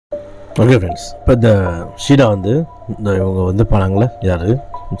Okay friends, இப்போ இந்த ஷீடா வந்து இவங்க வந்து போனாங்களே, யார்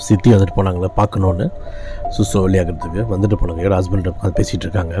சித்தி வந்துட்டு போனாங்களே பார்க்கணுன்னு சுசு வழியாகிறதுக்கு வந்துட்டு போனாங்க. யார் ஹஸ்பண்ட் அது பேசிகிட்டு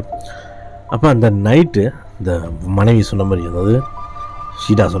இருக்காங்க. அப்போ அந்த நைட்டு இந்த மனைவி சொன்ன மாதிரி, அதாவது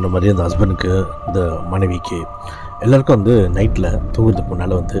ஷீடா சொன்ன மாதிரி அந்த ஹஸ்பண்டுக்கு இந்த மனைவிக்கு எல்லாருக்கும் வந்து நைட்டில் தூங்குறதுக்கு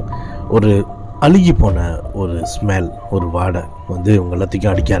முன்னால் வந்து ஒரு அழுகி போன ஒரு ஸ்மெல், ஒரு வாடை வந்து இவங்க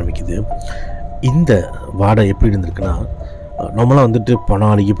எல்லாத்துக்கும் அடிக்க ஆரம்பிக்குது. இந்த வாடை எப்படி இருந்திருக்குன்னா, நம்மளாம் வந்துட்டு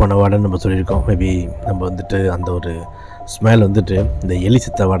பணம் அழுகி போன வாடைன்னு நம்ம சொல்லியிருக்கோம். மேபி நம்ம வந்துட்டு அந்த ஒரு ஸ்மெல் வந்துட்டு இந்த எலி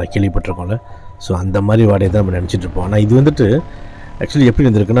சித்த வாடை கேள்விப்பட்டிருக்கோம்ல. ஸோ அந்த மாதிரி வாடையை தான் நம்ம நினச்சிட்ருப்போம். ஆனால் இது வந்துட்டு ஆக்சுவலி எப்படி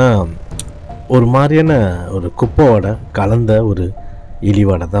இருந்திருக்குன்னா, ஒரு மாதிரியான ஒரு குப்பை வாடை கலந்த ஒரு எலி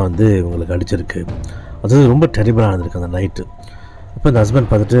வாடை தான் வந்து இவங்களுக்கு அடிச்சிருக்கு. அது ரொம்ப டெரிபிளாக இருந்திருக்கு அந்த நைட்டு. அப்போ இந்த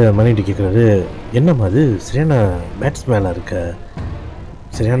ஹஸ்பண்ட் பார்த்துட்டு மனைவிட்டு கேட்குறாரு, என்னம்மா அது சரியான பேட் ஸ்மெல்லாக இருக்க,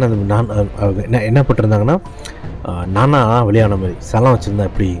 சரியான நான் என்ன போட்டிருந்தாங்கன்னா, நானா வெளியான மாதிரி சலம் வச்சுருந்தா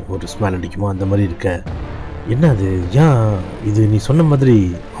எப்படி ஒரு ஸ்மெல் அடிக்குமோ அந்த மாதிரி இருக்க, என்ன அது, ஏன் இது நீ சொன்ன மாதிரி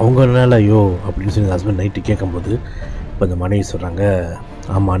அவங்களால ஐயோ அப்படின்னு சொல்லி ஹஸ்பண்ட் நைட்டு கேட்கும்போது, இப்போ இந்த மனைவி சொல்கிறாங்க,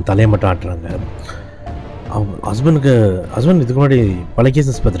 ஆமாம் தலையை மட்டும் ஆட்டுறாங்க. ஹஸ்பண்ட் இதுக்கு முன்னாடி பல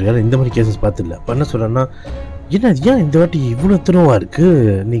கேசஸ் பார்த்துருக்காரு, இந்த மாதிரி கேசஸ் பார்த்துடல. இப்போ என்ன சொல்கிறேன்னா, என்ன ஏன் இந்த வாட்டி இவ்வளோ திருவாக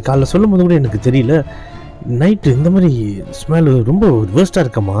இருக்குது, நீ காலைல சொல்லும் போது கூட எனக்கு தெரியல, நைட்டு இந்த மாதிரி ஸ்மெல் ரொம்ப வேர்ஸ்ட்டாக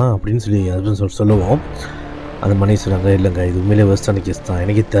இருக்கம்மா அப்படின்னு சொல்லி ஹஸ்பண்ட் சொல்லுவோம். அந்த மனைவி சொல்கிறாங்க, இல்லைங்க இது உண்மையிலே வேர்ஸ்ட்டான கேஸ் தான்,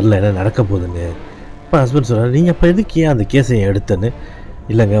 எனக்கே தெரில என்ன நடக்க போகுதுன்னு. இப்போ ஹஸ்பண்ட் சொல்கிறாங்க, நீங்கள் அப்போ எதுக்கு ஏன் அந்த கேஸை எடுத்தேன்னு.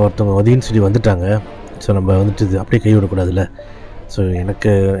 இல்லைங்க ஒருத்தவங்க உதவின்னு சொல்லி வந்துட்டாங்க, ஸோ நம்ம வந்துட்டு இது அப்படியே கை விடக்கூடாதுல்ல. ஸோ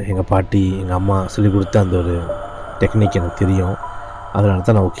எனக்கு எங்கள் பாட்டி எங்கள் அம்மா சொல்லிக் கொடுத்த அந்த ஒரு டெக்னிக் எனக்கு தெரியும், அதனால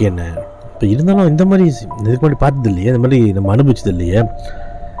தான் நான் ஓகே என்ன. இப்போ இருந்தாலும் இந்த மாதிரி இதுக்கு முன்னாடி பார்த்தது இல்லையே, இந்த மாதிரி நம்ம அனுபவிச்சது இல்லையே,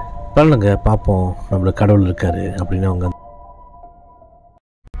 பரவாயில்லைங்க பார்ப்போம் நம்மளுக்கு கடவுள் இருக்கார் அப்படின்னு அவங்க.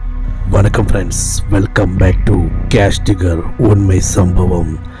 வணக்கம் friends, welcome back to cash digger உண்மை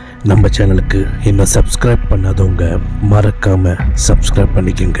சம்பவம். நம்ம சேனலுக்கு இன்னும் சப்ஸ்கிரைப் பண்ணாதவங்க மறக்காமல் சப்ஸ்கிரைப்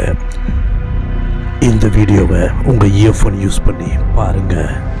பண்ணிக்கோங்க. இந்த வீடியோவை உங்கள் இயர்ஃபோன் யூஸ் பண்ணி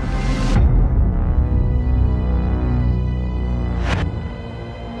பாருங்கள்.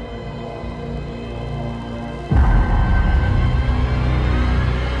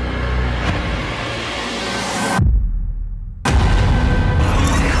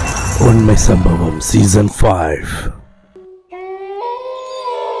 உண்மை சம்பவம் சீசன் 5.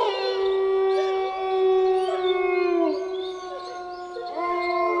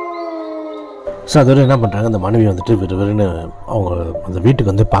 ஸோ அதோட என்ன பண்ணுறாங்க, அந்த மனைவி வந்துட்டு வெறுன்னு அவங்க அந்த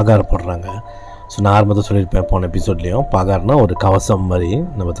வீட்டுக்கு வந்து பாகாரம் போடுறாங்க. ஸோ நான் ஆரம்பத்தில் சொல்லியிருப்பேன் போன எபிசோட்லேயும், பாகாரம்னா ஒரு கவசம் மாதிரி,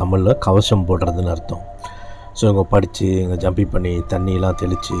 நம்ம தமிழில் கவசம் போடுறதுன்னு அர்த்தம். ஸோ இவங்க படித்து இங்கே ஜம்பி பண்ணி தண்ணியெலாம்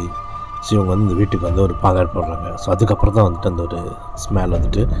தெளித்து, ஸோ இவங்க வந்து இந்த வீட்டுக்கு வந்து ஒரு பாகார் போடுறாங்க. ஸோ அதுக்கப்புறம் தான் வந்துட்டு அந்த ஒரு ஸ்மெல்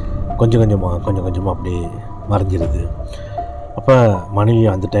வந்துட்டு கொஞ்சம் கொஞ்சமாக அப்படியே மறைஞ்சிருது. அப்போ மனைவி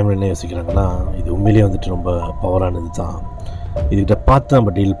அந்த டைமில் என்ன யோசிக்கிறாங்கன்னா, இது உண்மையிலேயே வந்துட்டு ரொம்ப பவரானது தான், இதுக்கிட்ட பார்த்து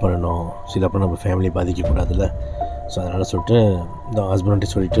நம்ம டீல் பண்ணணும், சில அப்புறம் நம்ம ஃபேமிலி பாதிக்கக்கூடாதுல்ல. ஸோ அதனால் சொல்லிட்டு இந்த ஹஸ்பண்ட்டை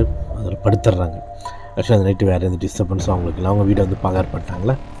சொல்லிவிட்டு அதில் படுத்துடுறாங்க. ஆக்சுவலி அந்த நைட்டு வேறு எந்த டிஸ்டர்பன்ஸும் அவங்களுக்கு இல்லை, அவங்க வீட்டை வந்து பாகார்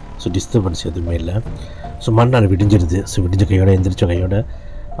பண்ணிட்டாங்களே. ஸோ டிஸ்டர்பன்ஸ் எதுவுமே இல்லை. ஸோ மறுநாள் விடிஞ்சிருது. ஸோ விடிஞ்ச கையோட எந்திரிச்ச கையோட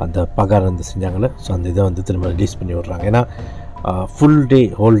அந்த பகாரம் வந்து செஞ்சாங்களே, ஸோ அந்த இதை வந்து திரும்ப ரிலீஸ் பண்ணி விட்றாங்க. ஏன்னா ஹோல்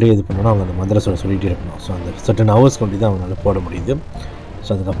டே இது பண்ணணும், அவங்க அந்த மந்திர சொல்லிகிட்டே இருக்கணும். ஸோ அந்த சர்டன் ஹவர்ஸ் கொண்டு தான் அவங்களால போட முடியுது. ஸோ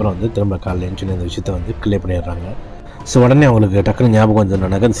அதுக்கப்புறம் வந்து திரும்ப காலையில் எழுந்து அந்த விஷயத்தை வந்து கிளியர் பண்ணிடுறாங்க. ஸோ உடனே அவங்களுக்கு டக்குன்னு ஞாபகம்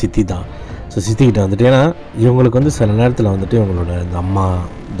வந்ததுனாக்க அந்த சித்தி தான். ஸோ சித்திக்கிட்ட வந்துட்டு, ஏன்னா இவங்களுக்கு வந்து சில நேரத்தில் வந்துட்டு இவங்களோட இந்த அம்மா,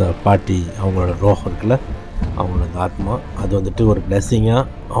 இந்த பாட்டி, அவங்களோட ரோகம் இருக்குல்ல, அவங்களோட இந்த ஆத்மா, அது வந்துட்டு ஒரு பிளெஸ்ஸிங்காக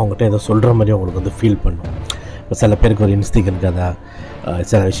அவங்ககிட்ட ஏதோ சொல்கிற மாதிரி அவங்களுக்கு வந்து ஃபீல் பண்ணும். இப்போ சில பேருக்கு ஒரு இன்ஸ்டிக் இருக்காதா,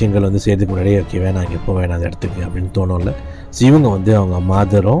 சில விஷயங்கள் வந்து செய்கிறதுக்கு முன்னாடியே ஓகே வேணாம் எப்போ வேணாம் அந்த இடத்துக்கு அப்படின்னு தோணும்ல. ஸோ இவங்க வந்து அவங்க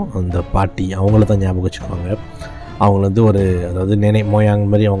மாதரும் அந்த பாட்டி அவங்கள தான் ஞாபகம் வச்சுக்குவாங்க. அவங்கள வந்து ஒரு, அதாவது மோயாங்க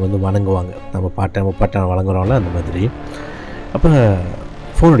மாதிரி அவங்க வந்து வணங்குவாங்க, நம்ம பாட்டை வணங்குறோம்ல அந்த மாதிரி. அப்போ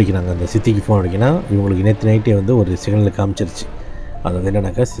ஃபோன் அடிக்கிறாங்க, அந்த சித்திக்கு ஃபோன் அடிக்கினா இவங்களுக்கு நேற்று நைட்டே வந்து ஒரு சிக்னல் காமிச்சிருச்சு. அதாவது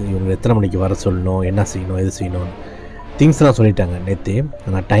என்னன்னாக்கா, இவங்க எத்தனை மணிக்கு வர சொல்லணும், என்ன செய்யணும், எது செய்யணும், திங்ஸ்லாம் சொல்லிட்டாங்க நேற்று,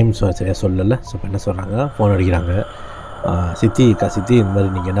 ஆனால் டைம் சரியாக சொல்லலை. ஸோ இப்போ என்ன சொல்கிறாங்க, ஃபோன் அடிக்கிறாங்க, சித்தி இந்த மாதிரி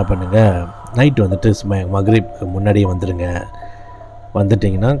நீங்கள் என்ன பண்ணுங்கள், நைட்டு வந்துட்டு மக்ரிப்க்கு முன்னாடியே வந்துடுங்க,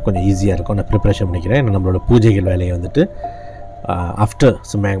 வந்துட்டிங்கன்னா கொஞ்சம் ஈஸியாக இருக்கும், நான் ப்ரிப்ரேஷன் பண்ணிக்கிறேன், ஏன்னா நம்மளோட பூஜைகள் வேலையை வந்துட்டு ஆஃப்டர்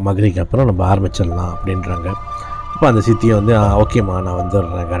மக்ரிப்க்கு அப்புறம் நம்ம ஆரம்பிச்சிடலாம் அப்படின்றாங்க. அப்போ அந்த சித்தியை வந்து ஓகேம்மா நான்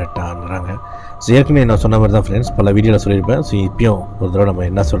வந்துடுறேன் கரெக்டாகன்றாங்க. ஸோ ஏற்கனவே நான் சொன்ன மாதிரி தான் ஃப்ரெண்ட்ஸ், பல வீடியோவில் சொல்லியிருப்பேன். ஸோ இப்போயும் ஒரு தடவை நம்ம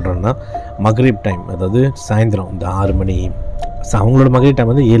என்ன சொல்கிறோன்னா, மக்ரிப் டைம், அதாவது சாயந்தரம் இந்த 6 மணி, அவங்களோட மக்ரிப்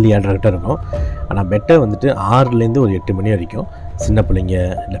டைம் வந்து 7-7:30 இருக்கும். ஆனால் பெட்டர் வந்துட்டு 6லேருந்து ஒரு 8 மணி வரைக்கும் சின்ன பிள்ளைங்க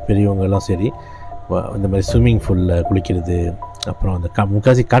இல்லை பெரியவங்கெல்லாம் சரி, இந்த மாதிரி ஸ்விம்மிங் பூலில் குளிக்கிறது, அப்புறம் அந்த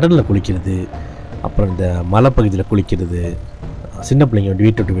முக்காசி கடலில் குளிக்கிறது, அப்புறம் இந்த மலைப்பகுதியில் குளிக்கிறது, சின்ன பிள்ளைங்க வந்து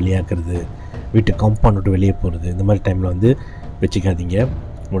வீட்டை விட்டு வெளியாக்குறது, வீட்டு காம்பவுண்ட் விட்டு வெளியே போகிறது, இந்த மாதிரி டைமில் வந்து வச்சுக்காதீங்க.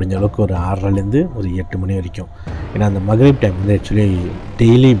 முடிஞ்ச அளவுக்கு ஒரு 6:30லேருந்து ஒரு 8 மணி வரைக்கும். ஏன்னா அந்த மக்ரிப் டைம் வந்து ஆக்சுவலி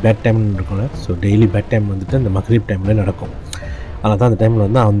டெய்லி பேட் டைம்னு இருக்கும்ல. ஸோ டெய்லி பேட் டைம் வந்துட்டு அந்த மக்ரிப் டைமில் நடக்கும். அதனால் தான் அந்த டைமில்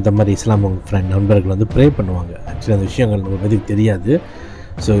வந்து அந்த மாதிரி இஸ்லாம் நண்பர்கள் வந்து ப்ரே பண்ணுவாங்க. ஆக்சுவலி அந்த விஷயங்கள் நம்ம எதுக்கு தெரியாது.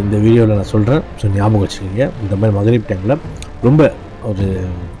 ஸோ இந்த வீடியோவில் நான் சொல்கிறேன். ஸோ ஞாபகம் வச்சுக்கோங்க. இந்த மாதிரி மக்ரிப் டைமில் ரொம்ப ஒரு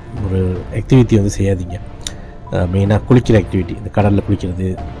ஒரு ஆக்டிவிட்டி வந்து செய்யாதீங்க. மெயினாக குளிக்கிற ஆக்டிவிட்டி, இந்த கடலில் குளிக்கிறது,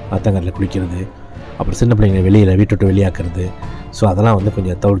 ஆத்தங்கரில் குளிக்கிறது, அப்புறம் சின்ன பிள்ளைங்களை வெளியில் வீட்டை விட்டு வெளியாக்குறது. ஸோ அதெல்லாம் வந்து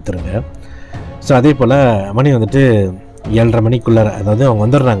கொஞ்சம் தவிர்த்துருங்க. ஸோ அதே போல் மணி வந்துட்டு 7:30 மணிக்குள்ளே, அதாவது அவங்க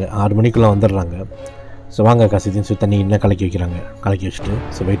வந்துடுறாங்க 6 மணிக்குள்ளே வந்துடுறாங்க. ஸோ வாங்க காசு சொல்லி தண்ணி என்ன கலக்கி வைக்கிறாங்க. கலக்கி வச்சுட்டு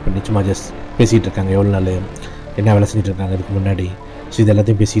ஸோ வெயிட் பண்ணி சும்மா ஜஸ்ட் பேசிகிட்டு இருக்காங்க. எவ்வளோ நாள் என்ன வேலை செஞ்சுட்டு இருக்காங்க இதுக்கு முன்னாடி. ஸோ இது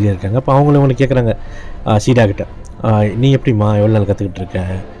எல்லாத்தையும் பேசிகிட்டே இருக்காங்க. அப்போ அவங்கள கேட்குறாங்க சீடாக்கிட்ட, நீ எப்படிம்மா எவ்வளோ நாள் கற்றுக்கிட்டு இருக்க,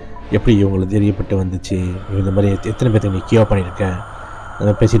 எப்படி இவங்களுக்கு தெரியப்பட்டு வந்துச்சு, இந்த மாதிரி எத்தனை பேர்த்துக்கு நீ கியூ பண்ணியிருக்கேன்,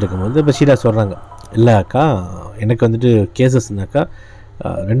 அதை பேசிகிட்டு இருக்கும்போது இப்போ சீடா சொல்கிறாங்க, இல்லை அக்கா எனக்கு வந்துட்டு கேசஸ்னாக்கா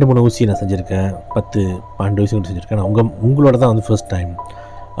 2-3 ஊசி நான் செஞ்சுருக்கேன், 10-12 ஊசி செஞ்சுருக்கேன். உங்களோட தான் வந்து ஃபர்ஸ்ட் டைம்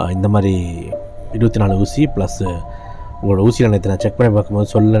இந்த மாதிரி 24 ஊசி ப்ளஸ் உங்களோட ஊசி நான் செக் பண்ணி பார்க்கும்போது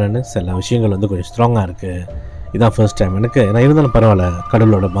சொல்லணுன்னு சில விஷயங்கள் வந்து கொஞ்சம் ஸ்ட்ராங்காக இருக்குது. இதுதான் ஃபர்ஸ்ட் டைம் எனக்கு. நான் இருந்தாலும் பரவாயில்ல,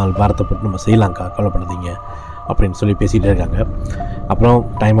 கடவுளோட பாரத்தை போட்டு நம்ம செய்யலாம்க்கா, கவலைப்படாதீங்க அப்படின்னு சொல்லி பேசிகிட்டே இருக்காங்க. அப்புறம்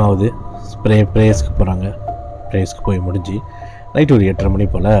டைம் ஆகுது, ப்ரேயர்ஸ்க்கு போகிறாங்க. ப்ரேயர்ஸ்க்கு போய் முடிஞ்சு நைட்டு ஒரு 8:30 மணி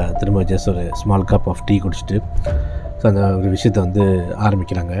போல் திரும்ப ஜஸ்ட் ஒரு ஸ்மால் கப் ஆஃப் டீ குடிச்சிட்டு ஸோ அந்த ஒரு விஷயத்தை வந்து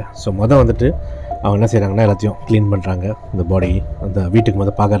ஆரம்பிக்கிறாங்க. ஸோ வந்துட்டு அவங்க என்ன செய்கிறாங்கன்னா எல்லாத்தையும் க்ளீன் பண்ணுறாங்க. இந்த பாடி அந்த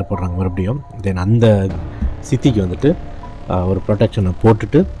வீட்டுக்கு பாகார போடுறாங்க மறுபடியும். தென் அந்த சித்திக்கு வந்துட்டு ஒரு ப்ரொடெக்ஷனை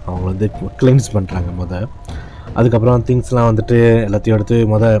போட்டுட்டு அவங்க வந்து க்ளீன்ஸ் பண்ணுறாங்க. அதுக்கப்புறம் திங்ஸ்லாம் வந்துட்டு எல்லாத்தையும் எடுத்து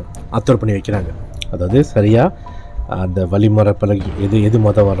அத்தோர் பண்ணி வைக்கிறாங்க. அதாவது சரியாக அந்த வழிமுறை பழகி எது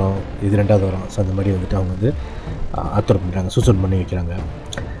வரும், எது ரெண்டாவது வரும். ஸோ அந்த மாதிரி வந்துட்டு அவங்க வந்து அத்தோர் பண்ணுறாங்க, சூசூட் பண்ணி வைக்கிறாங்க.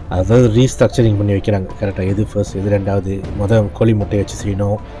 அதாவது ரீஸ்ட்ரக்சரிங் பண்ணி வைக்கிறாங்க கரெக்டாக. எது ஃபர்ஸ்ட், எது ரெண்டாவது, கோழி முட்டையை வச்சு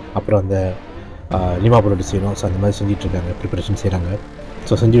செய்யணும், அப்புறம் அந்த லிமா போட்டு செய்யணும். ஸோ அந்த மாதிரி செஞ்சிட்ருக்காங்க, ப்ரிப்பரேஷன் செய்கிறாங்க.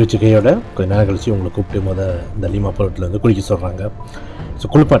 ஸோ செஞ்சு வச்ச கையோட கொஞ்சம் நேரம் கழிச்சு உங்களை கூப்பிட்டு இந்த லிமா பொருட்டில் வந்து குளிக்க சொல்கிறாங்க. ஸோ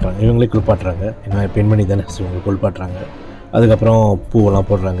குளிப்பாட்டுறாங்க, இவங்களே குளிப்பாட்டுறாங்க. ஏன்னா பெண்மணி தானே, ஸோ இவங்க குளிப்பாட்டுறாங்க. அதுக்கப்புறம் பூவெல்லாம்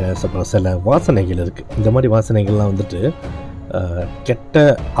போடுறாங்க. அப்புறம் சில வாசனைகள் இருக்குது. இந்த மாதிரி வாசனைகள்லாம் வந்துட்டு கெட்ட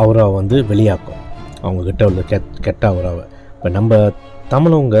அவுராவை வந்து வெளியாக்கும், அவங்கக்கிட்ட உள்ள கெட்ட அவுராவை. இப்போ நம்ம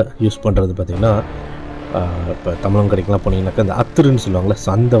தமிழவங்க யூஸ் பண்ணுறது பார்த்திங்கன்னா, இப்போ தமிழங்க கடைக்கெலாம் போனீங்கன்னாக்கா அந்த அத்துருன்னு சொல்லுவாங்களே, ஸோ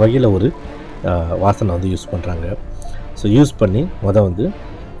அந்த வகையில் ஒரு வாசனை வந்து யூஸ் பண்ணுறாங்க. ஸோ யூஸ் பண்ணி வந்து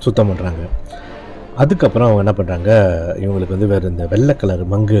சுத்தம் பண்ணுறாங்க. அதுக்கப்புறம் அவங்க என்ன பண்ணுறாங்க, இவங்களுக்கு வந்து வேறு இந்த வெள்ளை கலர்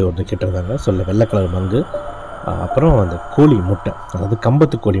மங்கு ஒன்று கேட்டிருந்தாங்க. ஸோ வெள்ளை கலர் மங்கு, அப்புறம் அந்த கோழி முட்டை, அதாவது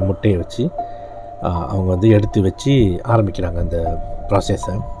கம்பத்து கோழி முட்டையை வச்சு அவங்க வந்து எடுத்து வச்சு ஆரம்பிக்கிறாங்க அந்த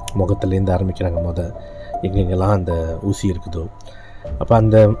ப்ராசஸை. முகத்துலேருந்து ஆரம்பிக்கிறாங்க. எங்கெங்கெல்லாம் அந்த ஊசி இருக்குதோ. அப்போ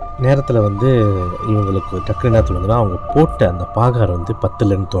அந்த நேரத்தில் வந்து இவங்களுக்கு டக்கு நேரத்தில் வந்துன்னா அவங்க போட்ட அந்த பாகாரம் வந்து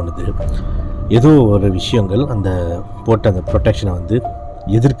பத்தலைன்னு தோணுது. ஏதோ ஒரு விஷயங்கள் அந்த போட்ட அந்த ப்ரொடெக்ஷனை வந்து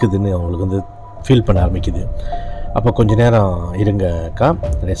எதிர்க்குதுன்னு அவங்களுக்கு வந்து ஃபீல் பண்ண ஆரம்பிக்குது. அப்போ கொஞ்சம் நேரம் இருங்கக்கா,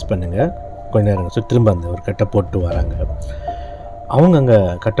 ரெஸ்ட் பண்ணுங்கள், கொஞ்ச நேரம் கழிச்சு திரும்ப அந்த ஒரு கட்டை போட்டு வராங்க. அவங்க அங்கே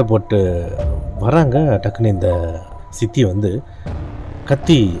கட்டை போட்டு வராங்க. டக்குன்னு இந்த சித்தி வந்து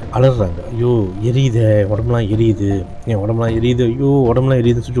கத்தி அலறாங்க. ஐயோ எரியுது, உடம்புலாம் எரியுது, என் உடம்புலாம் எரியுது, ஐயோ உடம்புலாம்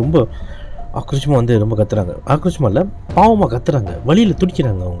எரியுதுன்னு சொல்லி ரொம்ப ஆக்ரோஷமாக வந்து ரொம்ப கத்துறாங்க. ஆக்ரோஷமாக இல்லை, பாவமாக கத்துறாங்க, வழியில்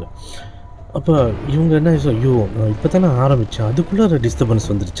துடிக்கிறாங்க அவங்க. அப்போ இவங்க என்ன, ஐயோ நான் இப்போ தானே ஆரம்பித்தேன், அதுக்குள்ளே டிஸ்டர்பன்ஸ்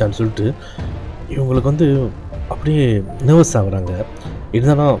வந்துருச்சான்னு சொல்லிட்டு இவங்களுக்கு வந்து அப்படியே நர்வஸ் ஆகுறாங்க.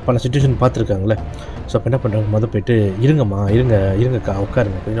 இருந்தாலும் பல சுச்சுவேஷன் பார்த்துருக்காங்களே. ஸோ அப்போ என்ன பண்ணுறாங்க, போய்ட்டு இருங்கம்மா, இருங்கக்கா,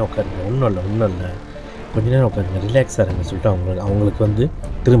 உட்காருங்க, கொஞ்ச நேரம் உட்காருங்க, ஒன்றும் இல்லை, கொஞ்ச நேரம் உட்காருங்க, ரிலாக்ஸாக இருங்க சொல்லிட்டு அவங்களுக்கு வந்து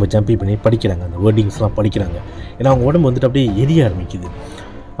திரும்ப ஜம்பி பண்ணி படிக்கிறாங்க, அந்த வேர்டிங்ஸ்லாம் படிக்கிறாங்க. ஏன்னா அவங்க உடம்பு வந்துட்டு அப்படியே எரிய ஆரம்பிக்குது.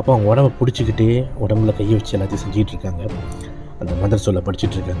 அப்போ அவங்க உடம்பை பிடிச்சிக்கிட்டே உடம்புல கையை வச்சு எல்லாத்தையும் செஞ்சுக்கிட்டு இருக்காங்க, அந்த மதரசோவில்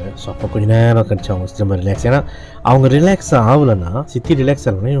படிச்சுட்ருக்காங்க. ஸோ அப்போ கொஞ்சம் நேரம் கழிச்சு அவங்க திரும்ப ரிலாக்ஸ். ஏன்னா அவங்க ரிலாக்ஸ் ஆகலைன்னா, சித்தி ரிலாக்ஸ்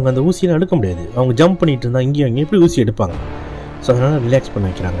ஆகலைன்னா இவங்க அந்த ஊசியெலாம் எடுக்க முடியாது. அவங்க ஜம்ப் பண்ணிகிட்டு இருந்தால் இங்கேயும் எப்படி ஊசி எடுப்பாங்க. ஸோ அதனால் ரிலாக்ஸ் பண்ண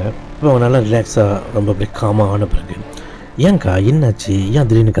வைக்கிறாங்க. இப்போ அவங்க நல்லா ரிலாக்ஸாக ரொம்ப அப்படியே காமாக ஆன பிறகு, ஏன்க்கா என்னாச்சு, ஏன்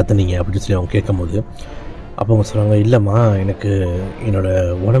திடீர்னு கத்துனீங்க அப்படின்னு சொல்லி அவங்க கேட்கும்போது, அப்போ அவங்க சொல்கிறாங்க, இல்லைம்மா எனக்கு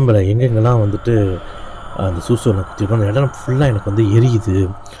என்னோடய உடம்பில் எங்கெங்கெல்லாம் வந்துட்டு அந்த சூசூனை குத்திருக்கோம், அந்த இடம் ஃபுல்லாக எனக்கு வந்து எரியுது,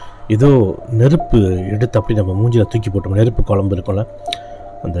 ஏதோ நெருப்பு எடுத்து அப்படி நம்ம மூஞ்சியில் தூக்கி போட்டோம், நெருப்பு குழம்பு இருக்கும்ல,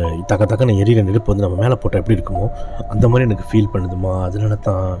 அந்த தக்கன்னு எரியிற நெருப்பு வந்து நம்ம மேலே போட்டால் எப்படி இருக்குமோ அந்த மாதிரி எனக்கு ஃபீல் பண்ணுதுமா, அதனால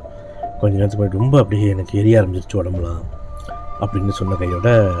தான் கொஞ்சம் நேரத்துக்கு முன்னாடி ரொம்ப அப்படியே எனக்கு எரிய ஆரம்பிச்சிருச்சு உடம்புலாம் அப்படின்னு சொன்ன கையோட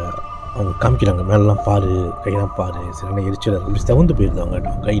அவங்க காமிக்கிறாங்க, மேலெலாம் பாரு, கையெல்லாம் பாரு, சரியான எரிச்சல் அப்படி தகுந்து போயிருந்தாங்க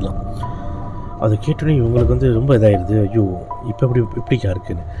கையெல்லாம். அதை கேட்டோன்னே இவங்களுக்கு வந்து ரொம்ப இதாகிடுது. ஐயோ இப்போ இப்படிக்கா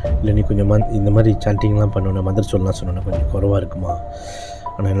இருக்குன்னு. இல்லை நீ கொஞ்சம் இந்த மாதிரி சாண்டிங்லாம் பண்ணோன்னா மந்திர சொல்லலாம் சொன்னோன்னா கொஞ்சம் குறவாக இருக்குமா,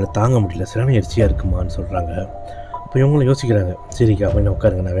 ஆனால் என்னால் தாங்க முடியல, சரியான எரிச்சியாக இருக்குமான்னு சொல்கிறாங்க. அப்போ இவங்களும் யோசிக்கிறாங்க. சரிக்கா அப்படின்னு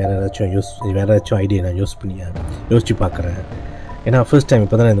உட்காருங்க, நான் வேறு ஏதாச்சும் ஐடியா நான் யோசித்து பார்க்குறேன். ஏன்னா ஃபர்ஸ்ட் டைம்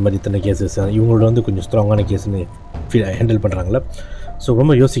இப்போ தானே இந்த மாதிரி இத்தனை கேஸஸ் இவங்களோட வந்து கொஞ்சம் ஸ்ட்ராங்கான கேஸ்ன்னு ஹேண்டில் பண்ணுறாங்களே. ஸோ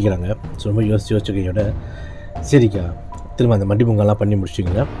ரொம்ப யோசிக்கிறாங்க. ஸோ ரொம்ப யோசிக்கையோட சரிக்கா திரும்ப அந்த மண்டி பொங்கல்லாம் பண்ணி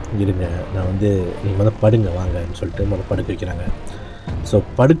முடிச்சிங்களா, இருங்க நான் வந்து நீங்கள் படுங்க வாங்கன்னு சொல்லிட்டு படுக்க வைக்கிறாங்க. ஸோ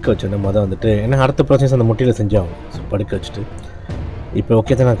படுக்க வச்சோன்னே வந்துட்டு ஏன்னா அடுத்த ப்ராசஸ் அந்த முட்டையில் செஞ்சாகும். ஸோ படுக்க வச்சுட்டு இப்போ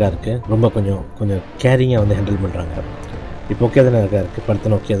ஓகே தானக்கா இருக்குது, ரொம்ப கொஞ்சம் கேரிங்காக வந்து ஹேண்டில் பண்ணுறாங்க. இப்போ ஓகே தானே இருக்குது,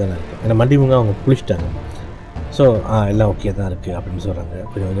 படுத்தன ஓகே தானே இருக்குது. ஏன்னா மண்டி பொங்க அவங்க குளிச்சிட்டாங்க. ஸோ எல்லாம் ஓகே தான் இருக்குது அப்படின்னு சொல்கிறாங்க.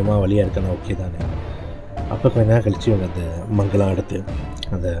 கொஞ்சம் கொஞ்சமாக வழியாக இருக்குன்னா ஓகே தானே. அப்போ கொஞ்ச நேரம் கழித்து இவங்க அந்த மங்களாக எடுத்து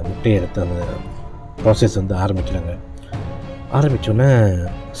அந்த முட்டையை எடுத்து அந்த ப்ராசஸ் வந்து ஆரம்பித்தோன்னே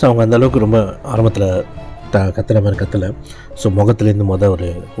ஸோ அவங்க அந்தளவுக்கு ரொம்ப ஆரம்பத்தில் கத்துற மாதிரி கத்தலை. ஸோ முகத்துலேருந்து ஒரு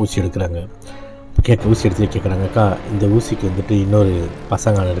ஊசி எடுக்கிறாங்க. ஊசி எடுத்து கேட்குறாங்க, அக்கா இந்த ஊசிக்கு வந்துட்டு இன்னொரு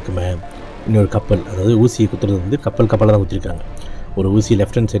பசங்கான இருக்குமே, இன்னொரு கப்பல், அதாவது ஊசியை குத்துறது வந்து கப்பலாக தான் குத்திருக்காங்க. ஒரு ஊசி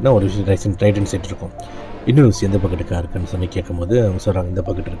லெஃப்ட் ஹேண்ட் சைட்னா ஒரு ஊசி ரைட் ஹேண்ட் சைட் இருக்கும். இன்னொரு ஊசி எந்த பக்கெட்டுக்கா இருக்குன்னு சொல்லி கேட்கும்போது அவங்க சொல்கிறாங்க இந்த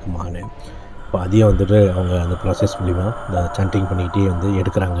பக்கெட் இருக்குமான்னு. இப்போ அதையும் வந்துட்டு அவங்க அந்த ப்ராசஸ் மூலிமா இந்த சாண்டிங் பண்ணிக்கிட்டே வந்து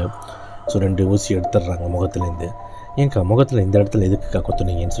எடுக்கிறாங்க. ஸோ 2 ஊசி எடுத்துடுறாங்க முகத்துலேருந்து. ஏன்க்கா முகத்தில் இந்த இடத்துல எதுக்குக்கா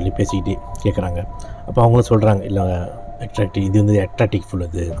குத்துனீங்கன்னு சொல்லி பேசிக்கிட்டே கேட்குறாங்க. அப்போ அவங்களும் சொல்கிறாங்க, இல்லை இது வந்து அட்ராக்டிக் ஃபுல்,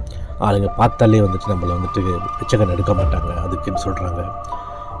 அது ஆளுங்க பார்த்தாலே வந்துட்டு நம்மளை வந்துட்டு பிச்சைக்கன் எடுக்க மாட்டாங்க அதுக்குன்னு சொல்கிறாங்க.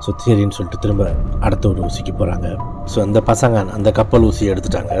 ஸோ சரின்னு சொல்லிட்டு திரும்ப அடுத்த ஒரு ஊசிக்கு போகிறாங்க. ஸோ அந்த பசங்க அந்த கப்பல் ஊசி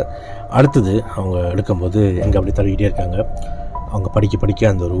எடுத்துட்டாங்க. அடுத்தது அவங்க எடுக்கும்போது எங்கே அப்படி தழுவிட்டே இருக்காங்க. அவங்க படிக்க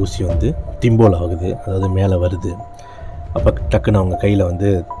அந்த ஒரு ஊசி வந்து திம்போல் ஆகுது, அதாவது மேலே வருது. அப்போ டக்குன்னு அவங்க கையில் வந்து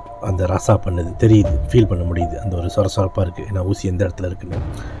அந்த ரசா பண்ணுது, தெரியுது, ஃபீல் பண்ண முடியுது. அந்த ஒரு சொரசொரப்பாக இருக்குது. ஏன்னா ஊசி எந்த இடத்துல இருக்குன்னு.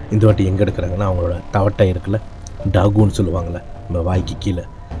 இந்த வாட்டி எங்கே எடுக்கிறாங்கன்னா அவங்களோட தவட்டை இருக்குல்ல, டாகுன்னு சொல்லுவாங்கள்ல நம்ம வாய்க்கு கீழே,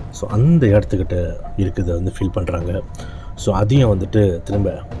 ஸோ அந்த இடத்துக்கிட்ட இருக்குது வந்து ஃபீல் பண்ணுறாங்க. ஸோ அதையும் வந்துட்டு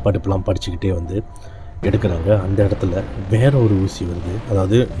திரும்ப படிப்புலாம் படிச்சுக்கிட்டே வந்து எடுக்கிறாங்க. அந்த இடத்துல வேறு ஒரு ஊசி வருது,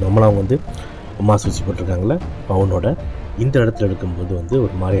 அதாவது நம்மளாம் அவங்க வந்து மாஸ் ஊசி போட்டிருக்காங்களே பவுனோட இந்த இடத்துல எடுக்கும்போது வந்து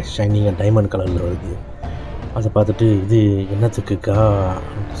ஒரு மாதிரி ஷைனிங்காக டைமண்ட் கலரில் வருது. அதை பார்த்துட்டு இது என்னத்துக்குக்கா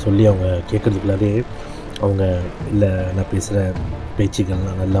சொல்லி அவங்க கேட்குறதுக்குள்ளாரே அவங்க, இல்லை நான் பேசுகிற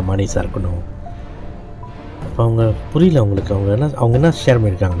பேச்சுக்கள்லாம் நல்லா மனிஷாக இருக்கணும். அப்போ அவங்க புரியல அவங்களுக்கு. அவங்க என்ன ஷேர்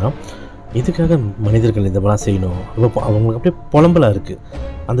பண்ணியிருக்காங்கன்னா, இதுக்காக மனிதர்கள் இந்த மாதிரிலாம் செய்யணும். அவங்களுக்கு அப்படியே புலம்பலாக இருக்குது.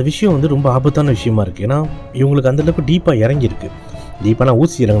 அந்த விஷயம் வந்து ரொம்ப ஆபத்தான விஷயமா இருக்குது. ஏன்னா இவங்களுக்கு அந்தளவுக்கு டீப்பாக இறங்கியிருக்கு. டீப்பானா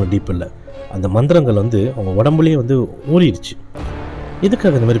ஊசி இறங்கணும் டீப் இல்லை, அந்த மந்திரங்கள் வந்து அவங்க உடம்புலேயே வந்து ஊறிடுச்சு.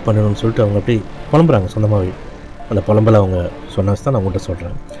 எதுக்காக இந்த மாதிரி பண்ணணும்னு சொல்லிட்டு அவங்க அப்படியே புலம்புறாங்க சொந்தமாகவே. அந்த புலம்பலை அவங்க சொன்ன வச்சு தான் நான் உங்கள்கிட்ட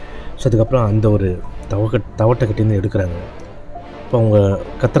சொல்கிறேன். ஸோ அதுக்கப்புறம் அந்த ஒரு தவட்டைக்கிட்டேருந்து எடுக்கிறாங்க. இப்போ அவங்க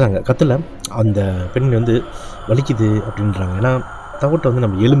கத்தலை அந்த பெண் வந்து வலிக்குது அப்படின்றாங்க. ஏன்னா தவட்டை வந்து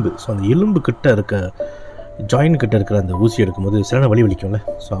நம்ம எலும்பு, ஸோ அந்த எலும்பு கிட்ட இருக்க ஜாயின் கிட்ட இருக்கிற அந்த ஊசி எடுக்கும்போது சில வலி வலிக்கும்ல.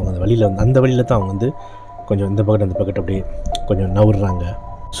 ஸோ அவங்க அந்த வழியில் அந்த வழியில் தான் அவங்க வந்து கொஞ்சம் இந்த பக்கெட் அந்த பக்கெட் அப்படியே கொஞ்சம் நவுறாங்க.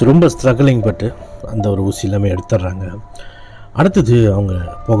 ஸோ ரொம்ப ஸ்ட்ரகிளிங் பட்டு அந்த ஒரு ஊசி எல்லாமே எடுத்துடுறாங்க. அடுத்தது அவங்க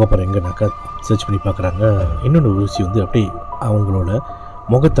போக போகிற எங்கேனாக்கா சர்ச் பண்ணி பார்க்குறாங்க. இன்னொன்று ஊசி வந்து அப்படியே அவங்களோட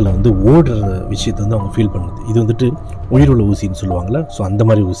முகத்தில் வந்து ஓடுற விஷயத்தை வந்து அவங்க ஃபீல் பண்ணுது. இது வந்துட்டு உயிருள்ள ஊசின்னு சொல்லுவாங்கள்ல, ஸோ அந்த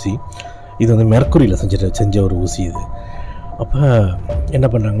மாதிரி ஊசி. இது வந்து மெர்க்குரியில் செஞ்ச ஒரு ஊசி இது. அப்போ என்ன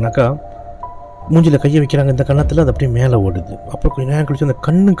பண்ணுறாங்கனாக்கா, மூஞ்சியில் கையை வைக்கிறாங்க இந்த கன்னத்தில், அது அப்படியே மேலே ஓடுது. அப்புறம் கொஞ்சம் நேரம் கழிச்சு அந்த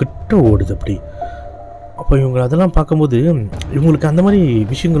கண்ணு கிட்ட ஓடுது அப்படி. அப்போ இவங்க அதெல்லாம் பார்க்கும்போது இவங்களுக்கு அந்த மாதிரி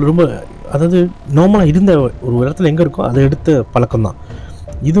விஷயங்கள் ரொம்ப, அதாவது நார்மலாக இருந்த ஒரு இடத்துல எங்கே இருக்கோ அதை எடுத்த பழக்கம் தான்.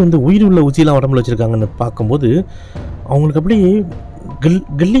 இது வந்து உயிர் உள்ள ஊசியெலாம் உடம்புல வச்சுருக்காங்கன்னு பார்க்கும்போது அவங்களுக்கு அப்படியே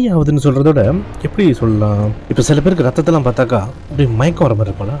கல்லி ஆகுதுன்னு சொல்கிறதோட எப்படி சொல்லலாம், இப்போ சில பேருக்கு ரத்தத்தெல்லாம் பார்த்தாக்கா அப்படியே மயக்கம் வர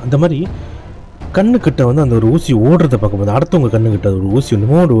மாதிரி இருப்பாங்க. அந்த மாதிரி கண்ணுக்கிட்ட வந்து அந்த ஒரு ஊசி ஓடுறதை பார்க்கும்போது, அடுத்தவங்க கண்ணுக்கிட்ட ஒரு ஊசி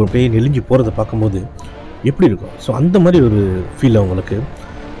இன்னும் ஒரு அப்படியே நெளிஞ்சு போகிறத பார்க்கும்போது எப்படி இருக்கும். ஸோ அந்த மாதிரி ஒரு ஃபீல் அவங்களுக்கு.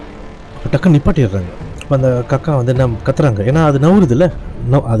 டக்குன்னு நிப்பாட்டிடுறாங்க. இப்போ அந்த கக்கா வந்து என்ன கத்துறாங்க, ஏன்னா அது நவுறுது இல்லை,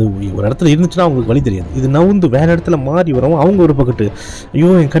 அது ஒரு இடத்துல இருந்துச்சுன்னா அவங்களுக்கு வலி தெரியாது. இது நவுந்து வேறு இடத்துல மாறி வரும். அவங்க ஒரு பக்கத்து ஐயோ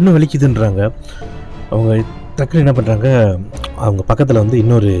என் கண்ணு வலிக்குதுன்றாங்க. அவங்க டக்குன்னு என்ன பண்ணுறாங்க, அவங்க பக்கத்தில் வந்து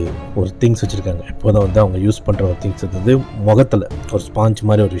இன்னொரு திங்ஸ் வச்சுருக்காங்க. இப்போதான் வந்து அவங்க யூஸ் பண்ணுற ஒரு திங்ஸ் வந்து முகத்தில் ஒரு ஸ்பாஞ்ச்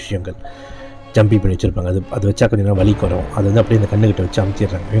மாதிரி ஒரு விஷயங்கள் ஜம்பி பண்ணி வச்சுருப்பாங்க. அது வச்சா கொஞ்சம் நேரம் வலிக்கு வரும். அது வந்து அப்படியே இந்த கண்ணுக்கிட்ட வச்சு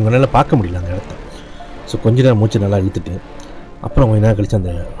அமுத்திடுறாங்க. இவங்களால பார்க்க முடியல அந்த இடத்த. ஸோ கொஞ்ச நேரம் மூச்சு நல்லா இழுத்துட்டு அப்புறம் கொஞ்ச நேரம் கழிச்சு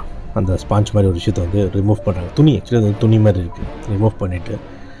அந்த ஸ்பாஞ்ச் மாதிரி ஒரு விஷயத்தை வந்து ரிமூவ் பண்ணுறாங்க. துணி ஆக்சுவலி அது துணி மாதிரி இருக்குது. ரிமூவ் பண்ணிவிட்டு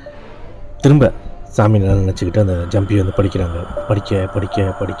திரும்ப சாமி நல்லா நினச்சிக்கிட்டு அந்த ஜம்பி வந்து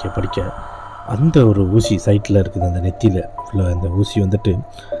படிக்க அந்த ஒரு ஊசி சைட்டில் இருக்குது, அந்த நெத்தியில் ஃபுல்லாக அந்த ஊசி வந்துட்டு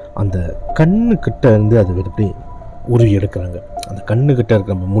அந்த கண்ணுக்கிட்ட இருந்து அதை அப்படியே உருவி எடுக்கிறாங்க. அந்த கண்ணுக்கிட்ட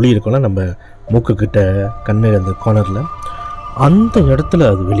இருக்கிற நம்ம மொழி இருக்கோம்னா நம்ம மூக்குக்கிட்ட கண்ணு அந்த கார்னரில் அந்த இடத்துல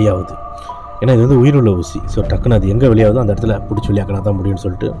அது வெளியாகுது. ஏன்னா இது வந்து உயிருள்ள ஊசி. ஸோ டக்குன்னு அது எங்கே வெளியாகுதோ அந்த இடத்துல பிடிச்சி வெளியாக்கினா தான் முடியும்னு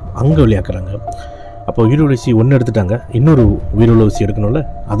சொல்லிட்டு அங்கே வெளியாக்குறாங்க. அப்போ உயிருள்ள ஊசி ஒன்று எடுத்துட்டாங்க, இன்னொரு உயிருள்ள ஊசி எடுக்கணும்ல,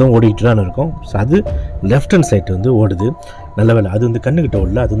 அதுவும் ஓடிக்கிட்டு தான் இருக்கும். ஸோ அது லெஃப்ட் ஹேண்ட் சைடு வந்து ஓடுது. நல்ல வேலை அது வந்து கண்ணுக்கிட்ட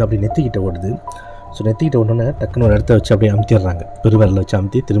ஓடல, அது வந்து அப்படியே நெத்திக்கிட்ட ஓடுது. ஸோ நெத்திக்கிட்ட ஓடனே டக்குன்னு ஒரு இடத்த வச்சு அப்படியே அமுத்திடுறாங்க, பெருவிரலில் வச்சு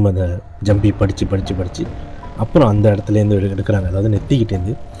அமுத்தி திரும்ப அந்த ஜம்பி படித்து அப்புறம் அந்த இடத்துலேருந்து எடுக்கிறாங்க, அதாவது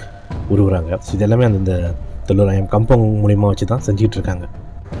நெத்திக்கிட்டேருந்து உருவுறாங்க. ஸோ இதெல்லாமே அந்த தொழிலாயம் கம்பம் மூலிமா வச்சு தான் செஞ்சுக்கிட்டு இருக்காங்க.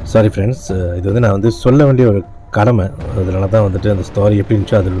 சாரி ஃப்ரெண்ட்ஸ், இது வந்து நான் வந்து சொல்ல வேண்டிய ஒரு கடமை, அதனால தான் வந்துட்டு அந்த ஸ்டோரி எப்படி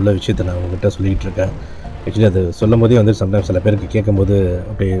இருந்துச்சோ அதில் உள்ள விஷயத்தை நான் உங்கள்கிட்ட சொல்லிகிட்டு இருக்கேன். ஆக்சுவலி அது சொல்லும் போதே வந்து சம்டைம்ஸ் சில பேருக்கு கேட்கும்போது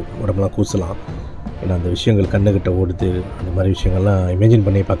அப்படியே உடம்புலாம் கூசலாம். ஏன்னா அந்த விஷயங்கள் கண்ணுக்கிட்ட ஓடுது, அந்த மாதிரி விஷயங்கள்லாம் இமேஜின்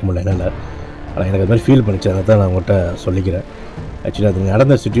பண்ணி பார்க்க முடியல என்னால். ஆனால் எனக்கு அது மாதிரி ஃபீல் பண்ணிச்சு, அதை தான் நான் உங்கள்கிட்ட சொல்லிக்கிறேன். ஆக்சுவலி அது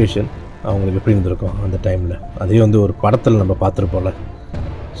நடந்த சுச்சுவேஷன் அவங்களுக்கு எப்படி இருந்திருக்கும் அந்த டைமில், அதையும் வந்து ஒரு படத்தில் நம்ம பார்த்துருப்போம்ல.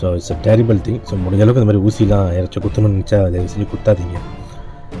 So it's a terrible thing. So முடிஞ்ச அளவுக்கு இந்த மாதிரி ஊசிலாம் இறச்சி குத்தணும்னு நினச்சா அதை செஞ்சு குத்தாதீங்க,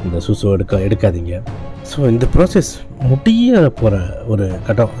 இந்த சுசு எடுக்காதீங்க. ஸோ இந்த ப்ராசஸ் முடிய போகிற ஒரு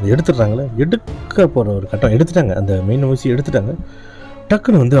கட்டம், அது எடுத்துடுறாங்களே, எடுக்க போகிற ஒரு கட்டம் எடுத்துட்டாங்க, அந்த மெயின் ஊசி எடுத்துட்டாங்க.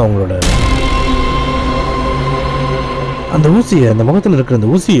 டக்குன்னு வந்து அவங்களோட அந்த ஊசியை, அந்த முகத்தில் இருக்கிற அந்த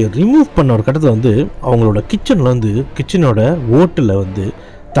ஊசியை ரிமூவ் பண்ண ஒரு கட்டத்தில் வந்து அவங்களோட கிச்சனில் வந்து கிச்சனோட ஓட்டில் வந்து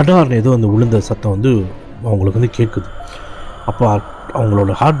தடார்னு ஏதோ வந்து விழுந்த சத்தம் வந்து அவங்களுக்கு வந்து கேட்குது. அப்போ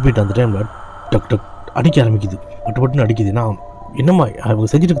அவங்களோட ஹார்ட் பீட் அந்த டைமில் டக் டக் அடிக்க ஆரம்பிக்குது, பட்டுன்னு அடிக்குது. ஏன்னா என்னம்மா அவங்க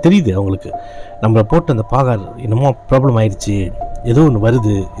செஞ்சுட்டு தெரியுது அவங்களுக்கு, நம்மளை போட்டு அந்த பாகார் என்னமோ ப்ராப்ளம் ஆயிடுச்சு, ஏதோ ஒன்று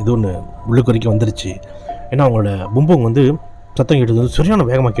வருது, ஏதோ ஒன்று உள்ளுக்கு வரைக்கும் வந்துருச்சு. ஏன்னா அவங்களோட பும்பம் வந்து சத்தம் கேட்டது வந்து சரியான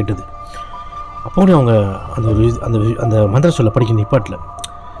வேகமாக கேட்டது. அப்போ கூட அவங்க அந்த ஒரு அந்த மந்திர சொல்ல படிக்க நிப்பாட்டில்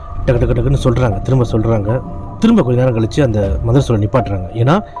டக்குன்னு சொல்கிறாங்க, திரும்ப கொஞ்ச நேரம் கழித்து அந்த மந்திர சொல்ல நிப்பாட்டுறாங்க.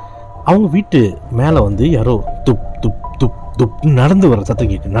 ஏன்னா அவங்க வீட்டு மேலே வந்து யாரோ துப் துப் துப் துப் நடந்து வர சத்தம்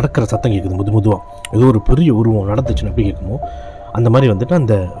கேட்குது, நடக்கிற சத்தம் கேட்குது, மெதுவாக ஏதோ ஒரு பெரிய உருவம் நடந்துச்சுன்னு எப்படி கேட்குமோ அந்த மாதிரி வந்துட்டு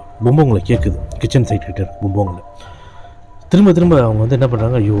அந்த பொம்பங்களை கேட்குது. கிச்சன் சைட் கிட்ட பொம்பங்களை திரும்ப அவங்க வந்து என்ன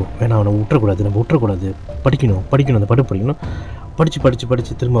பண்ணுறாங்க, ஐயோ வேணாம் அவனை விட்டுறக்கூடாது, படிக்கணும் அந்த படிக்கணும்.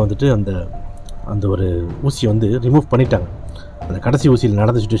 படித்து திரும்ப வந்துட்டு அந்த ஒரு ஊசியை வந்து ரிமூவ் பண்ணிட்டாங்க. அந்த கடைசி ஊசியில்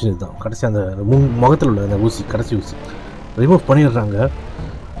நடந்த சுச்சுவேஷன் இதுதான். கடைசி அந்த முகத்தில் உள்ள அந்த ஊசி, கடைசி ஊசி ரிமூவ் பண்ணிடுறாங்க.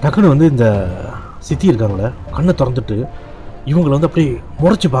 டக்குன்னு வந்து இந்த சித்தி இருக்காங்களே, கண்ணை திறந்துட்டு இவங்களை வந்து அப்படியே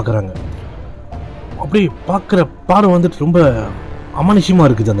முறைச்சி பார்க்குறாங்க. அப்படி பார்க்குற பார்வை வந்துட்டு ரொம்ப அமானுஷ்யமாக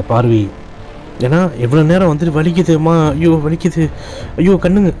இருக்குது அந்த பார்வை. ஏன்னா எவ்வளோ நேரம் வந்துட்டு வலிக்குதுமா, ஐயோ வலிக்குது, ஐயோ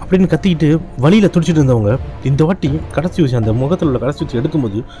கண்ணுங்க அப்படின்னு கத்திக்கிட்டு வலியில் துடிச்சிட்டு இருந்தவங்க இந்த வாட்டி கடைசி ஊசி, அந்த முகத்தில் உள்ள கடைசி ஊசி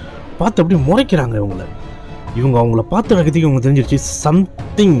எடுக்கும்போது பார்த்து அப்படியே முறைக்கிறாங்க அவங்கள பார்த்த வேகத்துக்கு இவங்க தெரிஞ்சிருச்சு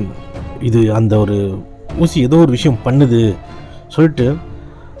சம்திங், இது அந்த ஒரு ஊசி ஏதோ ஒரு விஷயம் பண்ணுது சொல்லிட்டு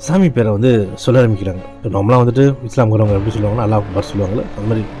சாமி பேரை வந்து சொல்ல ஆரம்பிக்கிறாங்க. இப்போ நம்மளாம் வந்துட்டு இஸ்லாம்கிறவங்க எப்படி சொல்லுவாங்கன்னா அல்லாஹ் அக்பர் சொல்லுவாங்களே, அந்த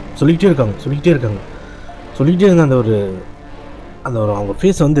மாதிரி சொல்லிக்கிட்டே இருந்த அந்த ஒரு அவங்க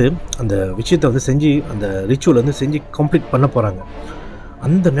ஃபேஸ் வந்து அந்த விஷயத்தை வந்து செஞ்சு அந்த ரிச்சுவல் வந்து செஞ்சு கம்ப்ளீட் பண்ண போகிறாங்க.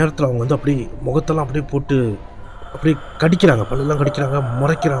 அந்த நேரத்தில் அவங்க வந்து அப்படியே முகத்தெல்லாம் அப்படியே போட்டு அப்படியே கடிக்கிறாங்க, பல்லெல்லாம் கடிக்கிறாங்க,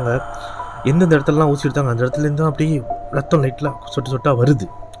 முறைக்கிறாங்க. எந்தெந்த இடத்துலலாம் ஊசி எடுத்தாங்க அந்த இடத்துலேருந்து அப்படியே ரத்தம் லைட்லாம் சொட்டாக வருது.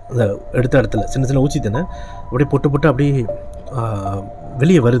 அந்த எடுத்த இடத்துல சின்ன ஊசி தானே அப்படியே போட்டு அப்படியே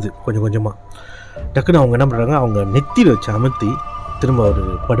வெளியே வருது கொஞ்சமாக. டக்குன்னு அவங்க என்ன பண்ணுறாங்க, அவங்க நெத்தியில் வச்சு அமர்த்தி திரும்ப ஒரு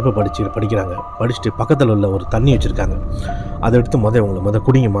படிப்பை படிக்கிறாங்க. படிச்சுட்டு பக்கத்தில் உள்ள ஒரு தண்ணி வச்சுருக்காங்க, அதை எடுத்து இவங்களை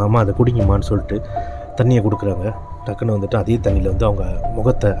குடிங்கம்மா, அதை குடிங்கம்மான்னு சொல்லிட்டு தண்ணியை கொடுக்குறாங்க. டக்குன்னு வந்துட்டு அதே தண்ணியில் வந்து அவங்க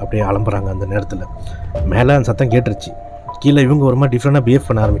முகத்தை அப்படியே அலம்புறாங்க. அந்த நேரத்தில் மேலே அந்த சத்தம் கேட்டுருச்சு, கீழே இவங்க ஒரு மாதிரி டிஃப்ரெண்ட்டாக பிஹேவ்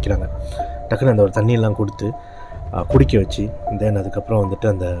பண்ண ஆரம்பிக்கிறாங்க. டக்குன்னு அந்த ஒரு தண்ணியெல்லாம் கொடுத்து குடிக்க வச்சு தென் அதுக்கப்புறம் வந்துட்டு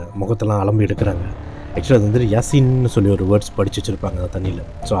அந்த முகத்தெல்லாம் அலம்பி எடுக்கிறாங்க. ஆக்சுவலாக அது வந்துட்டு யாசின்னு சொல்லி ஒரு வேர்ட்ஸ் படித்து வச்சுருப்பாங்க அந்த தண்ணியில்.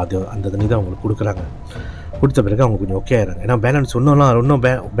 ஸோ அந்த தண்ணி தான் அவங்களுக்கு கொடுக்குறாங்க. கொடுத்த பிறகு அவங்க கொஞ்சம் ஓகே ஆகிறாங்க. ஏன்னா பேலன்ஸ் இன்னும்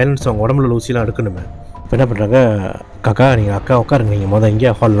பேலன்ஸ் அவங்க உடம்புல உள்ள ஊசிலாம் எடுக்கணுமே. இப்போ என்ன பண்ணுறாங்க, காக்கா நீங்கள் அக்கா உட்காருங்க, நீங்கள்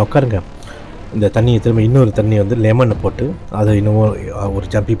இங்கே ஹாலில் உட்காருங்க, இந்த தண்ணியை திரும்ப இன்னொரு தண்ணி வந்து லெமனை போட்டு அதை இன்னும் ஒரு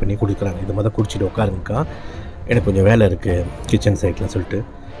ஜம்பி பண்ணி குடிக்கிறாங்க. இது குடிச்சிட்டு உட்காருங்கக்கா, எனக்கு கொஞ்சம் வேலை இருக்குது கிச்சன் சைட்டில் சொல்லிட்டு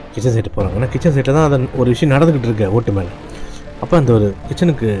கிச்சன் சைட்டு போகிறாங்க. ஏன்னா கிச்சன் சைட்டில் தான் அந்த ஒரு விஷயம் நடந்துக்கிட்டு இருக்கு ஓட்டு மேலே. அப்போ அந்த ஒரு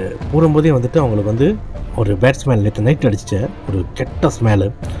கிச்சனுக்கு போகும்போதே வந்துட்டு அவங்களுக்கு வந்து ஒரு பேட் ஸ்மெல், நேற்று நைட் அடித்த ஒரு கெட்ட ஸ்மெல்லு,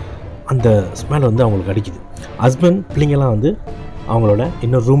 அந்த ஸ்மெல் வந்து அவங்களுக்கு அடிக்குது. ஹஸ்பண்ட் பிள்ளைங்கள்லாம் வந்து அவங்களோட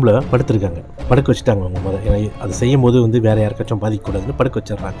இன்னொரு ரூமில் படுத்துருக்காங்க, படுக்க வச்சுட்டாங்க அவங்க ஏன்னா அது செய்யும் போது வந்து வேறு யாருக்காச்சும் பாதிக்கக்கூடாதுன்னு படுக்க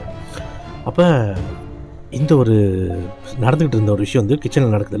வச்சிடுறாங்க. அப்போ இந்த ஒரு நடந்துக்கிட்டு இருந்த ஒரு விஷயம் வந்து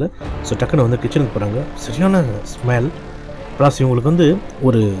கிச்சனில் நடக்குதில்ல. ஸோ டக்குன்னு வந்து கிச்சனுக்கு போகிறாங்க, சரியான ஸ்மெல். ப்ளஸ் இவங்களுக்கு வந்து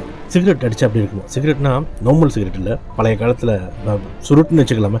ஒரு சிகரெட் அடித்தா அப்படி இருக்குமோ, சிகரெட்னா நார்மல் சிகரெட் இல்லை, பழைய காலத்தில் சுருட்டுன்னு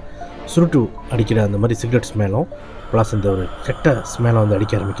வச்சுக்கலாமே, சுருட்டு அடிக்கிற அந்த மாதிரி சிகரெட் ஸ்மெல்லும் ப்ளஸ் இந்த ஒரு கெட்ட ஸ்மெல்லை வந்து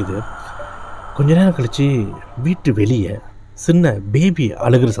அடிக்க ஆரம்பிக்குது. கொஞ்ச நேரம் கழித்து வீட்டு வெளியே சின்ன பேபி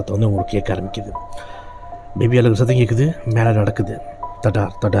அழுகிற சத்தம் வந்து உங்களுக்கு கேட்க ஆரம்பிக்குது. பேபி அழுகிற சத்தம் கேட்குது, மேலே நடக்குது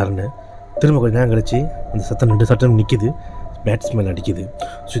தடார் தடார்னு. திரும்ப கொஞ்சம் நேரம் கழிச்சு அந்த சத்தம் 2 சட்டம் நிற்கிது, பேட் ஸ்மெல் அடிக்குது.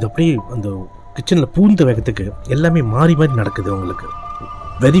 ஸோ இது அப்படியே அந்த கிச்சனில் பூந்த வேகத்துக்கு எல்லாமே மாறி மாறி நடக்குது உங்களுக்கு,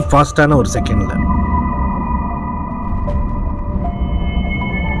 வெரி ஃபாஸ்டான ஒரு செகண்டில்.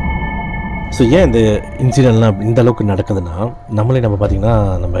 ஸோ ஏன் இந்த இன்சிடென்ட்லாம் இந்த அளவுக்கு நடக்குதுன்னா, நம்ம பார்த்திங்கன்னா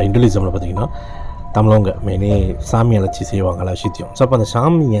நம்ம இந்துலிசமில் பார்த்திங்கன்னா தமிழவங்க மெயினே சாமி அழைச்சி செய்வாங்க எல்லா விஷயத்தையும். ஸோ அப்போ அந்த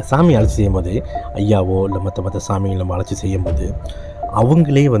சாமி அழைச்சி செய்யும்போது ஐயாவோ இல்லை மற்ற சாமியை நம்ம அழைச்சி செய்யும்போது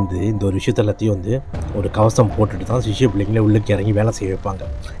அவங்களே வந்து இந்த ஒரு விஷயத்த எல்லாத்தையும் வந்து ஒரு கவசம் போட்டுட்டு தான் சிஷ்ய பிள்ளைங்களே உள்ளுக்கு இறங்கி வேலை செய்ய வைப்பாங்க.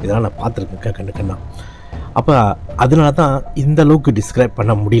 இதெல்லாம் நான் பார்த்துருக்கேன் கண்ணு. அப்போ அதனால தான் இந்த அளவுக்கு டிஸ்கிரைப்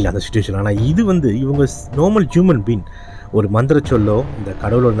பண்ண முடியல அந்த சுச்சுவேஷன். ஆனால் இது வந்து இவங்க நார்மல் ஹியூமன் பீன் ஒரு மந்திர சொல்லோ இந்த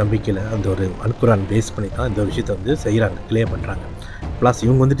கடவுளோட நம்பிக்கையில் அந்த ஒரு அல்குரான் பேஸ் பண்ணி தான் இந்த ஒரு விஷயத்தை வந்து செய்கிறாங்க, கிளியர் பண்ணுறாங்க. ப்ளஸ்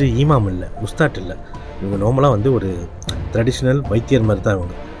இவங்க வந்துட்டு ஈமாம் இல்லை, முஸ்தாட் இல்லை, இவங்க நார்மலாக வந்து ஒரு ட்ரெடிஷ்னல் வைத்தியர் மாதிரி தான்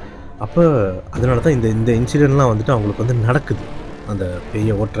இவங்க. அப்போ அதனால தான் இந்த இன்சிடென்ட்லாம் வந்துட்டு அவங்களுக்கு வந்து நடக்குது. அந்த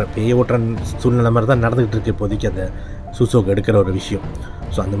பேயை ஓட்டுற சூழ்நிலை மாதிரி தான் நடந்துகிட்டு இருக்கு இப்போதைக்கு அந்த சுசோக் எடுக்கிற ஒரு விஷயம்.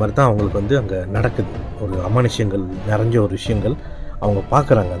 ஸோ அந்த மாதிரி தான் அவங்களுக்கு வந்து அங்கே நடக்குது. ஒரு அமானுஷ்யங்கள் நிறைஞ்ச ஒரு விஷயங்கள் அவங்க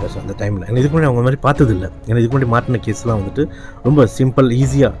பார்க்குறாங்க அந்த டைமில். ஏன்னா இதுக்கு முன்னாடி அவங்க மாதிரி பார்த்ததில்லை. ஏன்னா இதுக்கு முன்னாடி மாட்டின கேஸ்லாம் வந்துட்டு ரொம்ப சிம்பிள்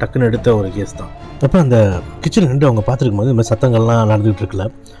ஈஸியாக டக்குன்னு எடுத்த ஒரு கேஸ் தான். அப்போ அந்த கிச்சனில் நின்று அவங்க பார்த்துருக்கும் போது இந்த மாதிரி சத்தங்கள்லாம் நடந்துகிட்டு இருக்குல்ல,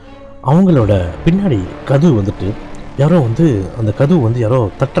 அவங்களோட பின்னாடி கதவு வந்துட்டு யாரோ வந்து அந்த கதவு வந்து யாரோ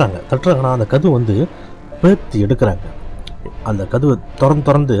தட்டுறாங்கன்னா அந்த கதவு வந்து பேர்த்தி எடுக்கிறாங்க. அந்த கதவை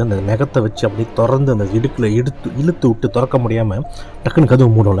திறந்து அந்த நகத்தை வச்சு அப்படியே திறந்து அந்த இடுக்கில் இழுத்து விட்டு திறக்க முடியாமல் டக்குன்னு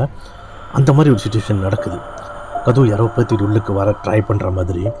கதவு மூடலை. அந்த மாதிரி ஒரு சுச்சுவேஷன் நடக்குது. கதவு யாரோ பேர்த்திட்டு உள்ளுக்கு வர ட்ரை பண்ணுற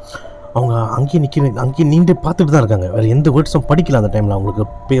மாதிரி. அவங்க அங்கேயே நின்று பார்த்துட்டு தான் இருக்காங்க. வேறு எந்த வேர்ட்ஸும் படிக்கல அந்த டைமில்.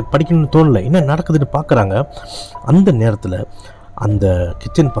 அவங்களுக்கு படிக்கணும்னு தோணலை, என்ன நடக்குதுன்னு பார்க்குறாங்க. அந்த நேரத்தில் அந்த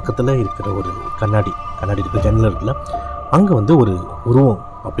கிச்சன் பக்கத்தில் இருக்கிற ஒரு கண்ணாடி இருக்கிற ஜன்னல் இருக்குல்ல, அங்கே வந்து ஒரு உருவம்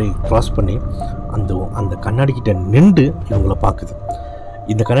அப்படியே க்ராஸ் பண்ணி அந்த கண்ணாடிக்கிட்ட நின்று இவங்கள பார்க்குது.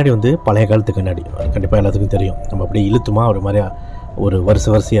 இந்த கண்ணாடி வந்து பழைய காலத்து கண்ணாடி, கண்டிப்பாக எல்லாத்துக்கும் தெரியும். நம்ம அப்படியே இழுத்துமா ஒரு மாதிரியா ஒரு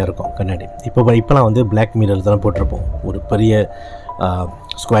வரிசையாக இருக்கும் கண்ணாடி. இப்போலாம் வந்து பிளாக் மிரர் தான் போட்டிருப்போம், ஒரு பெரிய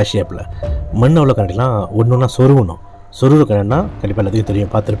ஸ்கொயர் ஷேப்பில். மண் உள்ள கண்ணாடிலாம் ஒன்று சொருகிற கண்ணாடினா கண்டிப்பாக எல்லாத்துக்கும்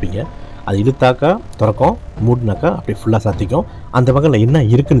தெரியும், பார்த்துருப்பீங்க. அது இழுத்தாக்கா திறக்கும், மூடினாக்கா அப்படியே ஃபுல்லாக சாத்திக்கும். அந்த பக்கத்தில் என்ன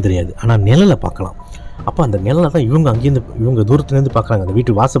இருக்குதுன்னு தெரியாது, ஆனால் நிழலை பார்க்கலாம். அப்போ அந்த நிழலை தான் இவங்க தூரத்துலேருந்து பார்க்குறாங்க, அந்த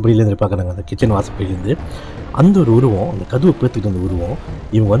வீட்டு வாசப்படியிலேருந்து பார்க்குறாங்க, அந்த கிச்சன் வாசப்படியிலேருந்து. அந்த ஒரு உருவம், அந்த கதவை பேர்த்துக்கிட்டு அந்த உருவம்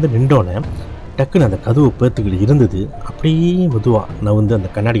இவங்க வந்து நின்றோன்னே டக்குன்னு அந்த கதவு பேர்த்துக்கிட்டு இருந்தது அப்படியே மெதுவாக நவுந்து அந்த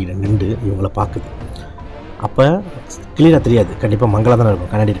கண்ணாடிக்கிட்ட நின்று இவங்கள பார்க்குது. அப்போ கிளியராக தெரியாது, கண்டிப்பாக மங்களாக தானே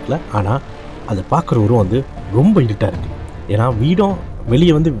இருக்கும் கண்ணாடி இருக்குல்ல. ஆனால் அதை பார்க்குற உருவம் வந்து ரொம்ப இருட்டாக இருக்குது. ஏன்னா வீடும்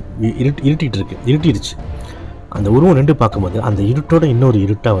வெளியே வந்து இருட்டிடுச்சு. அந்த உருவம் நின்று பார்க்கும்போது அந்த இருட்டோட இன்னொரு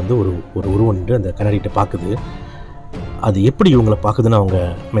இருட்டாக வந்து ஒரு உருவம் நின்று அந்த கண்ணாடிகிட்ட பார்க்குது. அது எப்படி இவங்களை பார்க்குதுன்னு அவங்க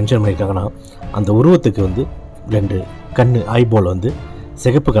மென்ஷன் பண்ணியிருக்காங்கன்னா, அந்த உருவத்துக்கு வந்து 2 கண் ஐபால் வந்து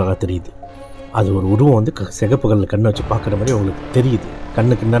சிகப்பு கலராக தெரியுது. அது ஒரு உருவம் வந்து சிகப்பு கலரில் கண்ணை வச்சு பார்க்குற மாதிரி அவங்களுக்கு தெரியுது.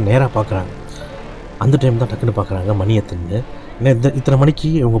 கண்ணுக்குன்னா நேராக பார்க்குறாங்க. அந்த டைம் தான் டக்குன்னு பார்க்குறாங்க மணி எத்தனை. ஏன்னா இத்தனை மணிக்கு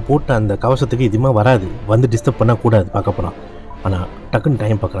இவங்க போட்ட அந்த கவசத்துக்கு இதுமாக வராது, வந்து டிஸ்டர்ப் பண்ணக்கூடாது பார்க்க போனால். ஆனால் டக்குன்னு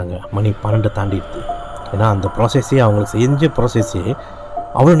டைம் பார்க்குறாங்க, மணி 12 தாண்டிடுது. ஏன்னா அந்த ப்ராசஸே அவங்களுக்கு செஞ்ச ப்ராசஸே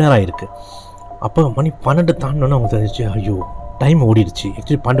அவ்வளோ நேரம் ஆகிருக்கு. அப்போ மணி 12 தாண்டினோன்னு அவங்க தெரிஞ்சிச்சு, ஐயோ டைம் ஓடிடுச்சு.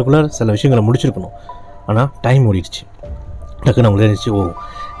 ஆக்சுவலி 12க்குள்ளே சில விஷயங்களை முடிச்சிருக்கணும், ஆனால் டைம் ஓடிடுச்சு. டக்குன்னு அவங்க தெரிஞ்சிச்சு, ஓ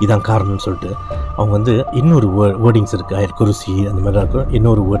இதான் காரணம்னு சொல்லிட்டு அவங்க வந்து இன்னொரு வேர்டிங்ஸ் இருக்குது, ஆயர் குருசி அந்த மாதிரிலாம் இருக்கும்,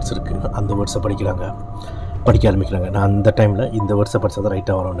 இன்னொரு வேர்ட்ஸ் இருக்குது. அந்த வேர்ட்ஸை படிக்க ஆரம்பிக்கிறாங்க. நான் அந்த டைமில் இந்த வேர்ட்ஸை படித்தா தான்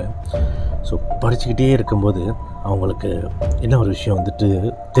ரைட்டாக வரும்னு. ஸோ படிச்சுக்கிட்டே இருக்கும்போது அவங்களுக்கு என்ன ஒரு விஷயம் வந்துட்டு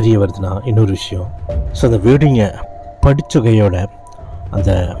தெரிய வருதுன்னா, இன்னொரு விஷயம். ஸோ அந்த வேர்டிங்கை படித்தகையோட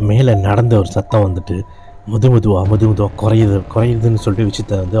அந்த மேலே நடந்த ஒரு சத்தம் வந்துட்டு மெதுவாக குறையுதுன்னு சொல்லிட்டு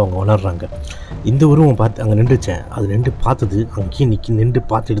விஷயத்தை வந்து அவங்க உணர்றாங்க. இந்த உருவம் பார்த்து அங்கே நின்றுச்சேன், அது நின்று பார்த்தது அங்கேயே நின்று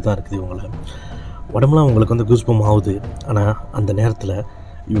பார்த்துட்டு தான் இருக்குது. இவங்கள உடம்புலாம் அவங்களுக்கு வந்து கூஸ்பம் ஆகுது. ஆனால் அந்த நேரத்தில்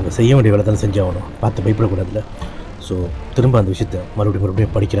இவங்க செய்ய வேண்டிய வேலை தானே செஞ்சாகணும், பார்த்து பயப்படக்கூடாதுல்ல. ஸோ திரும்ப அந்த விஷயத்தை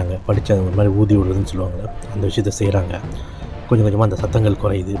மறுபடியும் படிக்கிறாங்க. படித்து அந்த மாதிரி ஊதி விடுறதுன்னு சொல்லுவாங்க, அந்த விஷயத்தை செய்கிறாங்க. கொஞ்சம் கொஞ்சமாக அந்த சத்தங்கள்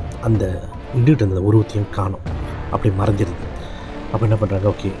குறையுது. அந்த நின்றுட்டு இருந்த உருவத்தையும் காணும், அப்படி மறைஞ்சிருது. அப்போ என்ன பண்ணுறாங்க,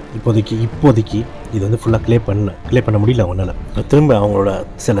 ஓகே இப்போதைக்கு இது வந்து ஃபுல்லாக க்ளே பண்ண முடியல அவங்களால. திரும்ப அவங்களோட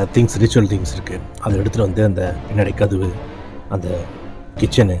சில ரிச்சுவல் திங்ஸ் இருக்குது, அதை எடுத்துகிட்டு வந்து அந்த பின்னாடி கதவு, அந்த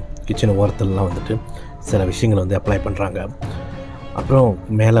கிச்சனு ஓரத்துலலாம் வந்துட்டு சில விஷயங்களை வந்து அப்ளை பண்ணுறாங்க. அப்புறம்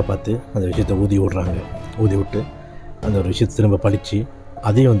மேலே பார்த்து அந்த விஷயத்தை ஊதி விட்டு அந்த ஒரு விஷயத்தை திரும்ப படித்து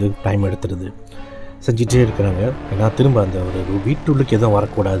அதையும் வந்து டைம் எடுத்துடுது, செஞ்சிட்டே இருக்கிறாங்க. ஏன்னா திரும்ப அந்த ஒரு வீட்டுள்ளுக்கு எதுவும்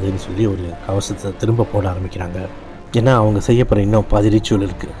வரக்கூடாதுன்னு சொல்லி ஒரு கவசத்தை திரும்ப போட ஆரம்பிக்கிறாங்க. ஏன்னா அவங்க செய்யப்படுற இன்னும் 10 ரிச்சுவல்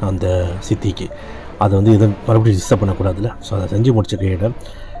இருக்குது அந்த சித்திக்கு. அதை வந்து எதுவும் மறுபடியும் டிஸ்டர்ப் பண்ணக்கூடாதுல்ல. ஸோ அதை செஞ்சு முடிச்ச கையோட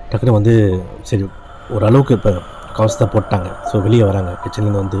டக்குன்னு வந்து சரி ஓரளவுக்கு இப்போ கவசத்தை போட்டாங்க. ஸோ வெளியே வராங்க.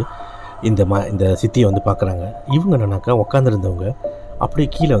 கிச்சன்லேருந்து வந்து இந்த சித்தியை வந்து பார்க்குறாங்க. இவங்க என்னன்னாக்கா உட்காந்துருந்தவங்க அப்படியே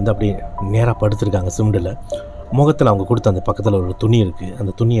கீழே வந்து அப்படியே நேராக படுத்துருக்காங்க சிமெண்டில். முகத்தில் அவங்க கொடுத்த அந்த பக்கத்தில் ஒரு துணி இருக்குது,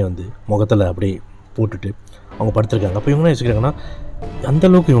 அந்த துணியை வந்து முகத்தில் அப்படியே போட்டுட்டு அவங்க படுத்துருக்காங்க. அப்போ இவங்க என்ன யோசிக்கிறாங்கன்னா,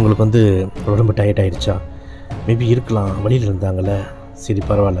 அந்தளவுக்கு இவங்களுக்கு வந்து உடம்பு டயர்ட் ஆகிடுச்சா, மேபி இருக்கலாம், வழியில் இருந்தாங்கள்ல, சரி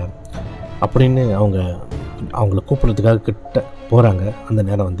பரவாயில்ல அப்படின்னு அவங்கள கூப்பிட்றதுக்காக கிட்ட போகிறாங்க. அந்த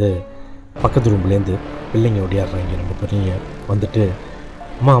நேரம் வந்து பக்கத்து ரூம்லேருந்து பிள்ளைங்க ஒடியாடுறாங்க. 2 பிள்ளைங்க வந்துட்டு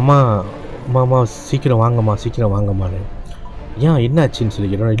அம்மா அம்மா அம்மா அம்மா சீக்கிரம் வாங்கம்மான்னு. ஏன் என்னாச்சுன்னு சொல்லி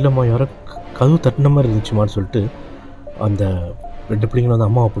கேட்டோம். இல்லைம்மா யாரோ கதவு தட்டின மாதிரி இருந்துச்சுமான்னு சொல்லிட்டு அந்த 2 பிள்ளைங்களும் வந்து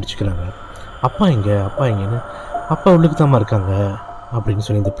அம்மாவை பிடிச்சிக்கிறாங்க. அப்பா எங்கேன்னு, அப்பா உள்ளுக்கு தாம்மா இருக்காங்க அப்படின்னு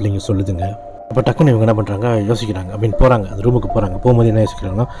சொல்லி இந்த பிள்ளைங்க சொல்லுதுங்க. அப்போ டக்குன்னு இவங்க என்ன பண்ணுறாங்க, யோசிக்கிறாங்க அப்படின்னு போகிறாங்க. அந்த ரூமுக்கு போகிறாங்க. போகும்போது என்ன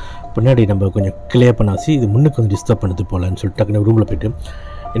யோசிக்கிறாங்கன்னா, பின்னாடி நம்ம கொஞ்சம் கிளியர் பண்ணாசி இது முன்னுக்கு வந்து டிஸ்டர்ப் பண்ணுது போகலான்னு சொல்லிட்டு டக்குன்னு ரூமில் போய்ட்டு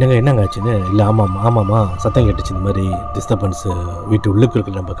என்னங்க ஆச்சுன்னு, இல்லை ஆமாம்மா சத்தம் கேட்டுச்சு, இந்த மாதிரி டிஸ்டர்பன்ஸு வீட்டு உள்ளுக்கு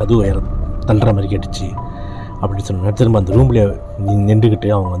இருக்கிற நம்ம கதவு தள்ளுற மாதிரி கேட்டுச்சு அப்படின்னு சொன்னாங்க. திரும்ப அந்த ரூம்லேயே நின்றுக்கிட்டு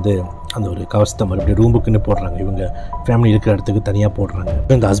அவங்க வந்து அந்த ஒரு கவசத்தை மறுபடியும் ரூமுக்குன்னு போடுறாங்க. இவங்க ஃபேமிலி இருக்கிற இடத்துக்கு தனியாக போடுறாங்க.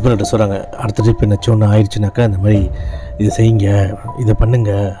 இந்த ஹஸ்பண்ட்கிட்ட சொல்கிறாங்க, அடுத்த ட்ரிப் என்னாச்சும் ஒன்று ஆயிடுச்சுனாக்கா இந்த மாதிரி இது செய்யுங்க, இதை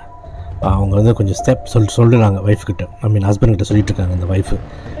பண்ணுங்க. அவங்க வந்து கொஞ்சம் ஸ்டெப் சொல்லுறாங்க ஒய்ஃப்கிட்ட. ஹஸ்பண்ட்கிட்ட சொல்லிட்டு இருக்காங்க அந்த ஒய்ஃபு,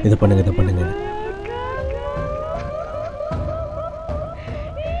 இதை பண்ணுங்க.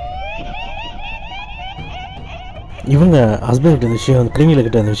 இவங்க ஹஸ்பண்ட்கிட்ட இந்த விஷயம், அந்த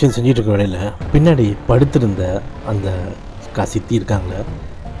பிள்ளைங்கக்கிட்ட அந்த விஷயம் செஞ்சுட்டு இருக்க வேலையில் பின்னாடி படுத்திருந்த அந்த சித்தி இருக்காங்களே,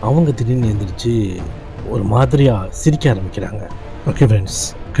 அவங்க திடீர்னு எழுந்திரிச்சு ஒரு மாதிரியாக சிரிக்க ஆரம்பிக்கிறாங்க. ஓகே ஃப்ரெண்ட்ஸ்,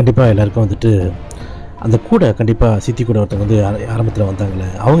 கண்டிப்பாக எல்லாருக்கும் வந்துட்டு அந்த கூட கண்டிப்பாக சித்தி கூட ஒருத்தவங்க வந்து ஆரம்பத்தில் வந்தாங்களே,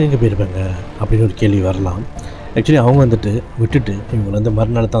 அவங்க எங்கே போயிருப்பாங்க அப்படின்னு ஒரு கேள்வி வரலாம். ஆக்சுவலி அவங்க வந்துட்டு விட்டுட்டு இவங்களை வந்து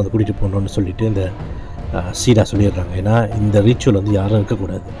மறுநாள் தான் வந்து கூட்டிகிட்டு போகணுன்னு சொல்லிவிட்டு இந்த சீடா சொல்லிடுறாங்க. ஏன்னா இந்த ரிச்சுவல் வந்து யாரும்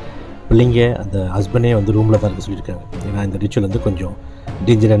இருக்கக்கூடாது. பிள்ளைங்க அந்த ஹஸ்பண்டே வந்து ரூமில் தான் இருக்க சொல்லியிருக்காங்க. ஏன்னா இந்த ரிச்சுவல் வந்து கொஞ்சம்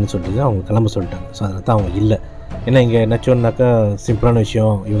டேஞ்சரானு சொல்லிட்டு அவங்க கிளம்ப சொல்லிட்டாங்க. ஸோ அதனால் தான் அவங்க இல்லை. ஏன்னா இங்கே என்னாச்சோன்னாக்கா சிம்பிளான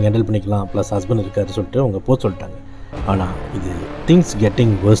விஷயம், இவங்க ஹேண்டில் பண்ணிக்கலாம், ப்ளஸ் ஹஸ்பண்ட் இருக்காரு சொல்லிட்டு அவங்க போக சொல்லிட்டாங்க. ஆனால் இது திங்ஸ்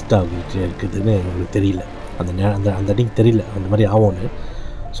கெட்டிங் வேர்ஸ்ட் ஆகிட்டு இருக்குதுன்னு எங்களுக்கு தெரியல. அந்த அடிக்கு தெரியல அந்த மாதிரி ஆகும்னு.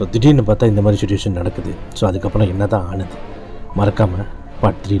 ஸோ திடீர்னு பார்த்தா இந்த மாதிரி சுச்சுவேஷன் நடக்குது. ஸோ அதுக்கப்புறம் என்ன தான் ஆனது, மறக்காமல்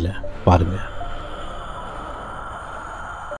பார்ட் 3 பாருங்கள்.